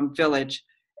your village.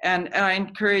 And I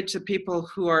encourage the people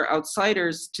who are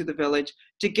outsiders to the village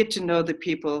to get to know the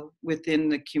people within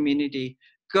the community.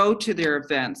 Go to their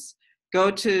events. Go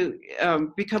to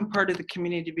become part of the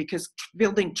community, because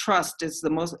building trust is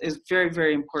very,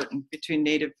 very important between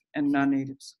native and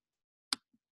non-natives.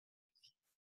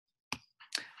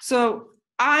 So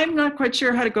I'm not quite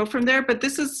sure how to go from there, but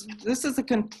this is a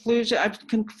conclusion. I've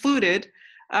concluded.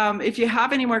 If you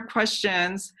have any more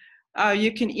questions,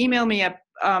 you can email me at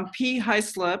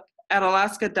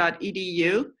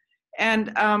physlop@alaska.edu.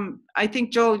 And I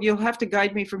think, Joel, you'll have to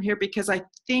guide me from here, because I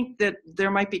think that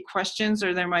there might be questions,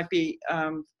 or there might be,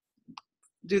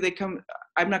 do they come?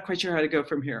 I'm not quite sure how to go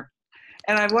from here.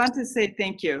 And I want to say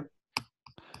thank you.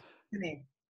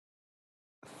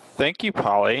 Thank you,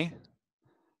 Polly.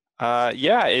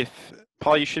 Yeah, if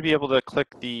Polly, you should be able to click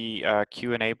the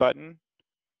Q&A button.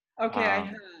 Okay, I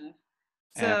have.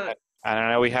 So, and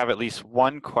I know we have at least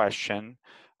one question.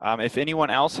 If anyone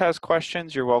else has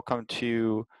questions, you're welcome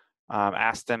to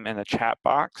ask them in the chat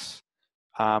box,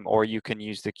 or you can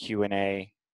use the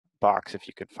Q&A box if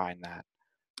you could find that.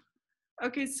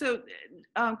 Okay, so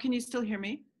can you still hear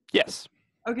me? Yes.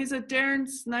 Okay, so Darren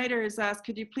Snyder has asked,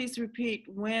 could you please repeat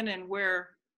when and where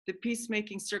the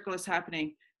Peacemaking Circle is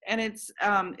happening? And it's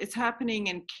happening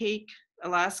in Kake,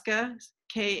 Alaska,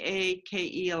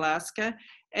 Kake, Alaska.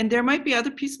 And there might be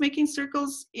other peacemaking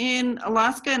circles in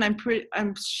Alaska, and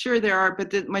I'm sure there are,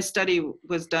 but my study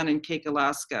was done in Kake,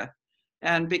 Alaska.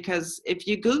 And because if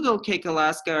you Google Kake,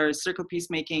 Alaska, or Circle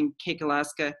Peacemaking Kake,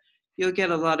 Alaska, you'll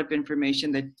get a lot of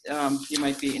information that you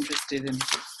might be interested in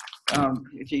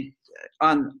if you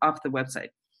off the website.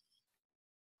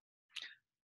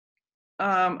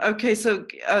 Okay, so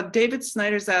David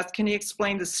Snyder's asked, can you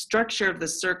explain the structure of the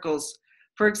circles?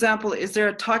 For example, is there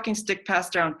a talking stick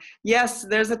passed around? Yes,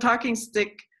 there's a talking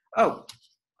stick. Oh,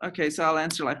 okay, so I'll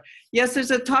answer live. Yes, there's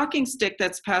a talking stick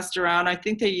that's passed around. I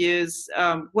think they use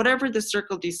whatever the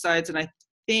circle decides, and I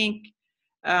think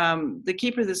the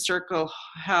keeper of the circle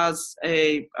has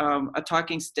a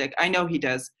talking stick. I know he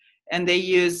does, and they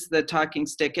use the talking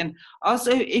stick. And also,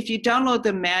 if you download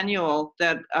the manual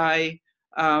that I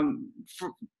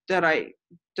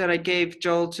gave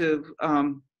Joel to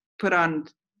put on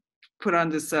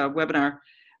this webinar,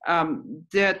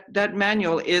 that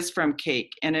manual is from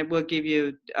Kake, and it will give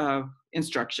you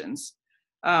instructions.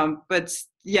 But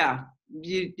yeah,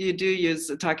 you do use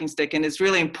a talking stick, and it's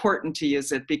really important to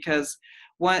use it, because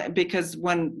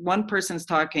when one person's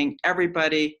talking,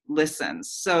 everybody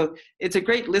listens. So it's a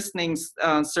great listening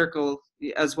circle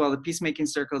as well. The Peacemaking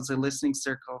Circle is a listening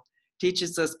circle.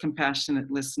 Teaches us compassionate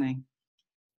listening.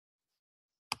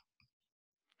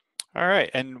 All right,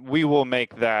 and we will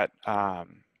make that,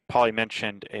 Polly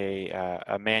mentioned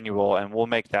a manual, and we'll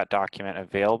make that document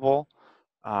available,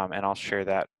 and I'll share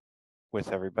that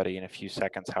with everybody in a few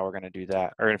seconds how we're going to do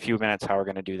that, or in a few minutes how we're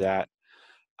going to do that.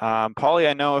 Polly,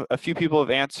 I know a few people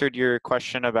have answered your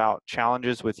question about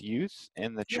challenges with youth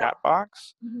in the chat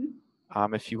box.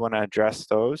 Mm-hmm. If you want to address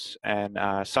those, and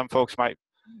some folks might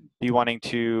be wanting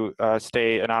to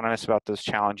stay anonymous about those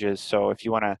challenges. So if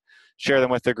you want to share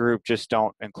them with the group, just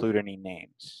don't include any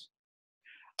names.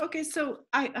 Okay, so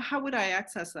how would I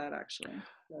access that actually?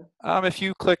 If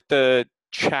you click the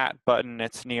chat button,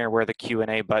 it's near where the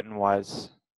Q&A button was.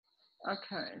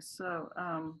 Okay, so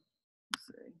let's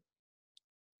see.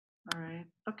 All right.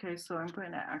 Okay, so I'm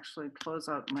going to actually close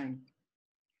out my.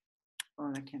 Oh,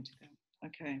 I can't do that.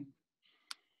 Okay.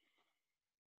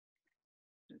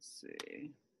 Let's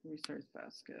see. Resource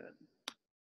basket.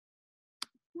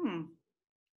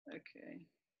 Okay.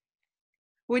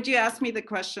 Would you ask me the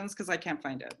questions, because I can't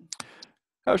find it?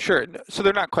 Oh, sure. So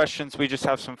they're not questions. We just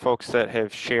have some folks that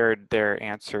have shared their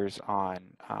answers on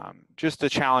just the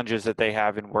challenges that they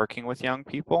have in working with young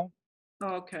people.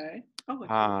 Oh, okay. Oh,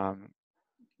 okay.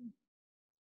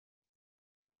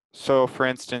 So for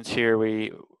instance, here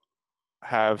we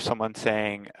have someone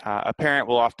saying a parent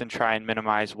will often try and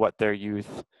minimize what their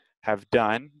youth have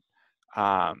done.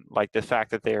 Like the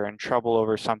fact that they are in trouble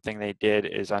over something they did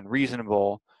is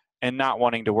unreasonable, and not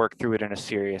wanting to work through it in a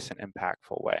serious and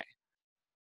impactful way.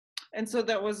 And so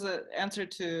that was an answer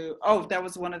to, that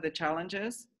was one of the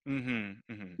challenges? Mm-hmm,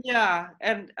 mm-hmm. Yeah,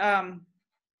 and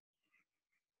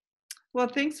well,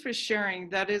 thanks for sharing.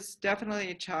 That is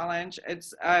definitely a challenge.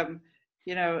 It's, I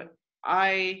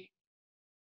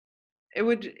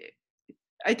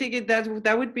think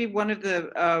that would be one of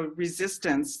the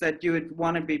resistance that you would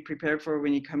want to be prepared for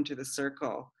when you come to the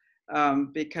circle.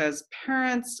 because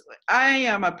parents, I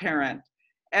am a parent,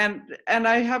 and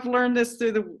I have learned this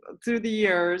through the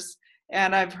years,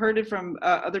 and I've heard it from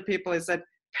other people, is that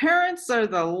parents are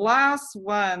the last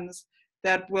ones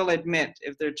that will admit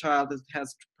if their child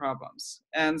has problems.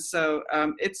 And so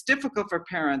it's difficult for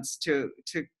parents to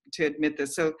admit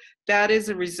this. So that is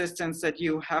a resistance that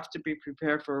you have to be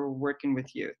prepared for working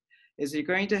with youth, is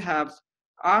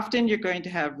often you're going to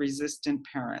have resistant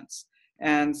parents.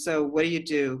 And so what do you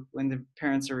do when the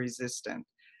parents are resistant?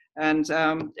 And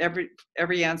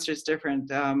every answer is different.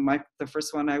 The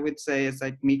first one I would say is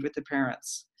I'd meet with the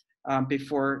parents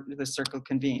before the circle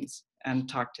convenes and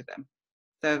talk to them.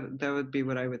 That would be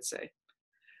what I would say.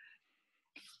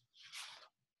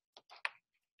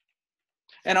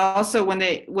 And also when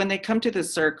they come to the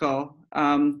circle,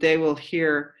 they will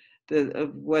hear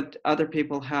what other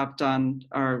people have done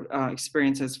or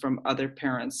experiences from other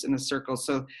parents in the circle.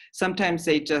 So sometimes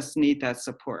they just need that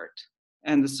support,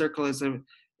 and the circle is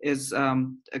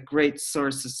a great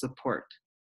source of support.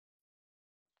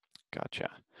 Gotcha.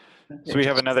 Okay. So we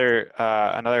have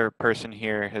another person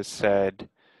here has said,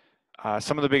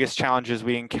 some of the biggest challenges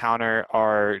we encounter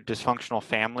are dysfunctional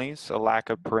families, a lack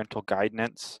of parental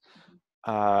guidance,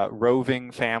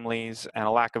 roving families, and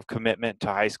a lack of commitment to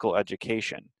high school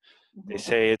education. They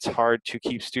say it's hard to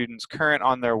keep students current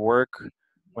on their work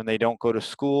when they don't go to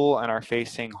school and are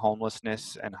facing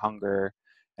homelessness and hunger,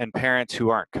 and parents who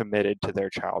aren't committed to their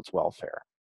child's welfare.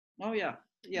 Oh yeah,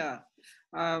 yeah.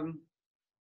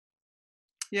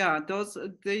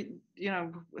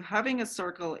 Having a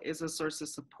circle is a source of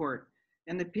support,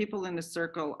 and the people in the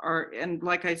circle are, and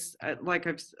like I've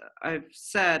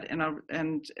said,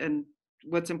 and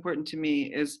what's important to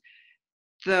me is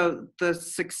the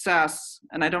success,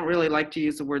 and I don't really like to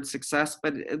use the word success,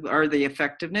 but or the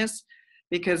effectiveness,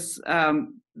 because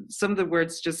some of the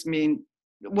words just mean,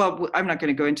 well, I'm not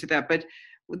going to go into that, but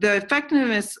the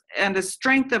effectiveness and the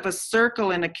strength of a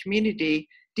circle in a community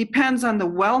depends on the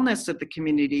wellness of the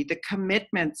community, the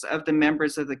commitments of the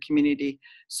members of the community.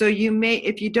 So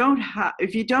if you don't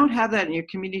have that in your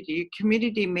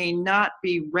community may not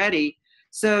be ready.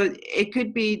 So it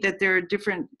could be that there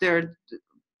are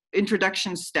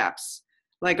introduction steps.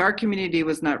 Like our community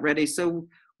was not ready, so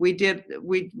we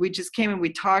just came and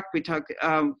we talked.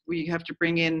 We have to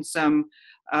bring in some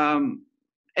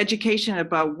education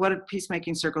about what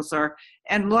peacemaking circles are,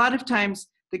 and a lot of times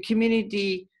the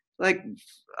community, and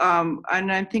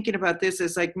I'm thinking about this,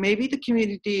 is like maybe the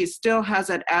community still has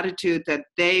that attitude that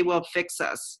they will fix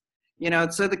us,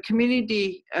 so the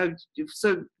community,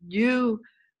 so you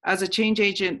as a change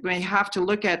agent may have to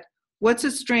look at what's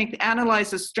the strength, analyze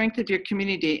the strength of your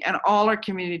community, and all our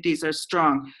communities are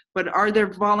strong, but are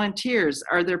there volunteers?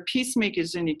 Are there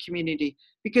peacemakers in your community?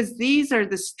 Because these are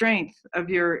the strength of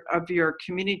your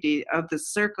community, of the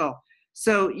circle.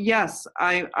 So yes,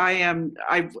 I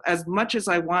as much as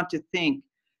I want to think,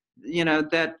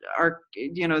 that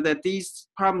these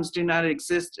problems do not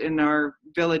exist in our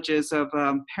villages of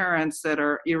parents that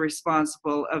are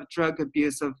irresponsible, of drug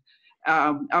abuse, of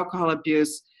alcohol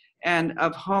abuse, and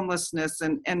of homelessness,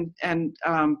 and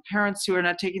parents who are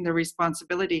not taking their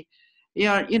responsibility.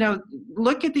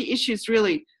 Look at the issues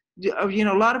really. A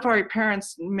lot of our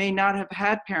parents may not have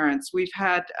had parents. We've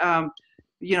had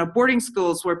boarding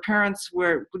schools where parents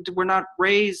were not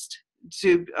raised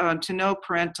to know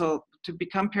to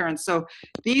become parents. So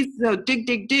dig.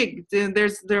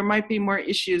 There might be more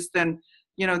issues than,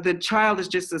 the child is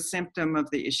just a symptom of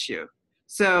the issue.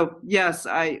 So yes,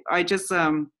 I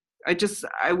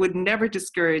would never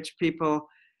discourage people,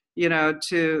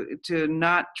 to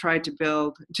not try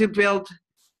to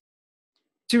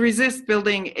resist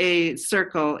building a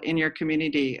circle in your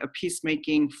community, a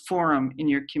peacemaking forum in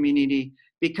your community,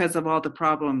 because of all the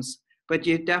problems. But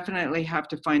you definitely have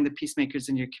to find the peacemakers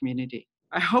in your community.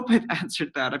 I hope I've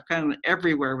answered that. I've kind of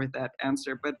everywhere with that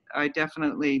answer, but I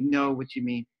definitely know what you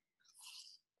mean.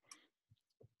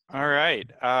 All right.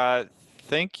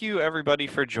 Thank you, everybody,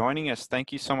 for joining us.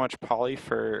 Thank you so much, Polly,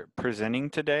 for presenting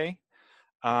today.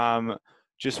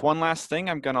 Just one last thing.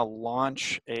 I'm going to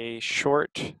launch a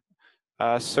short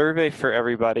survey for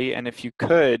everybody. And if you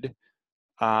could,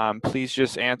 please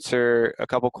just answer a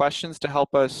couple questions to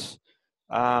help us,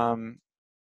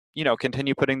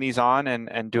 continue putting these on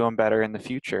and do them better in the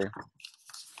future.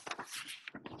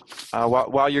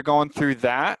 While you're going through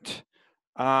that,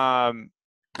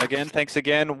 again, thanks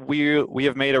again. We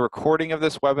have made a recording of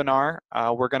this webinar.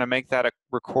 We're going to make that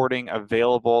recording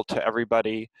available to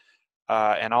everybody,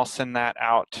 and I'll send that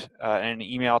out in an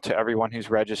email to everyone who's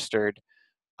registered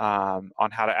on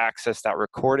how to access that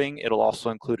recording. It'll also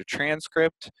include a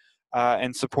transcript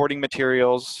and supporting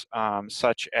materials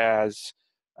such as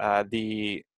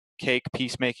the Kake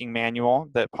Peacemaking Manual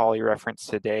that Polly referenced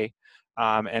today.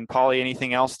 And Polly,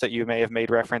 anything else that you may have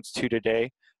made reference to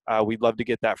today, we'd love to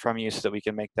get that from you so that we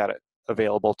can make that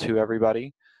available to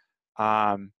everybody.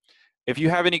 If you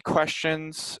have any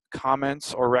questions,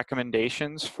 comments, or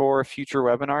recommendations for future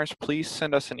webinars, please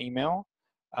send us an email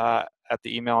at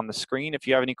the email on the screen. If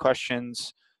you have any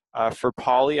questions for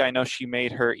Polly, I know she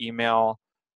made her email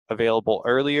available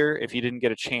earlier. If you didn't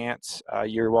get a chance,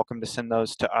 you're welcome to send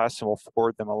those to us and we'll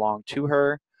forward them along to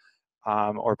her.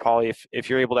 Or Polly, if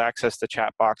you're able to access the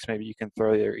chat box, maybe you can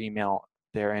throw your email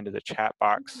there into the chat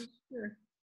box. Sure.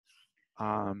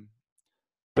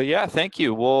 But yeah, thank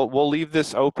you. We'll leave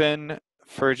this open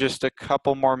for just a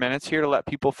couple more minutes here to let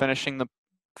people finish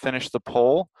the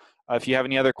poll. If you have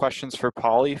any other questions for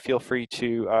Polly, feel free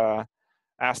to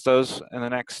ask those in the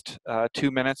next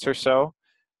 2 minutes or so,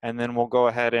 and then we'll go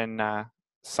ahead and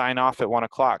sign off at 1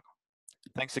 o'clock.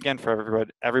 Thanks again for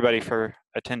everybody for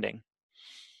attending.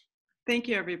 Thank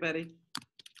you, everybody.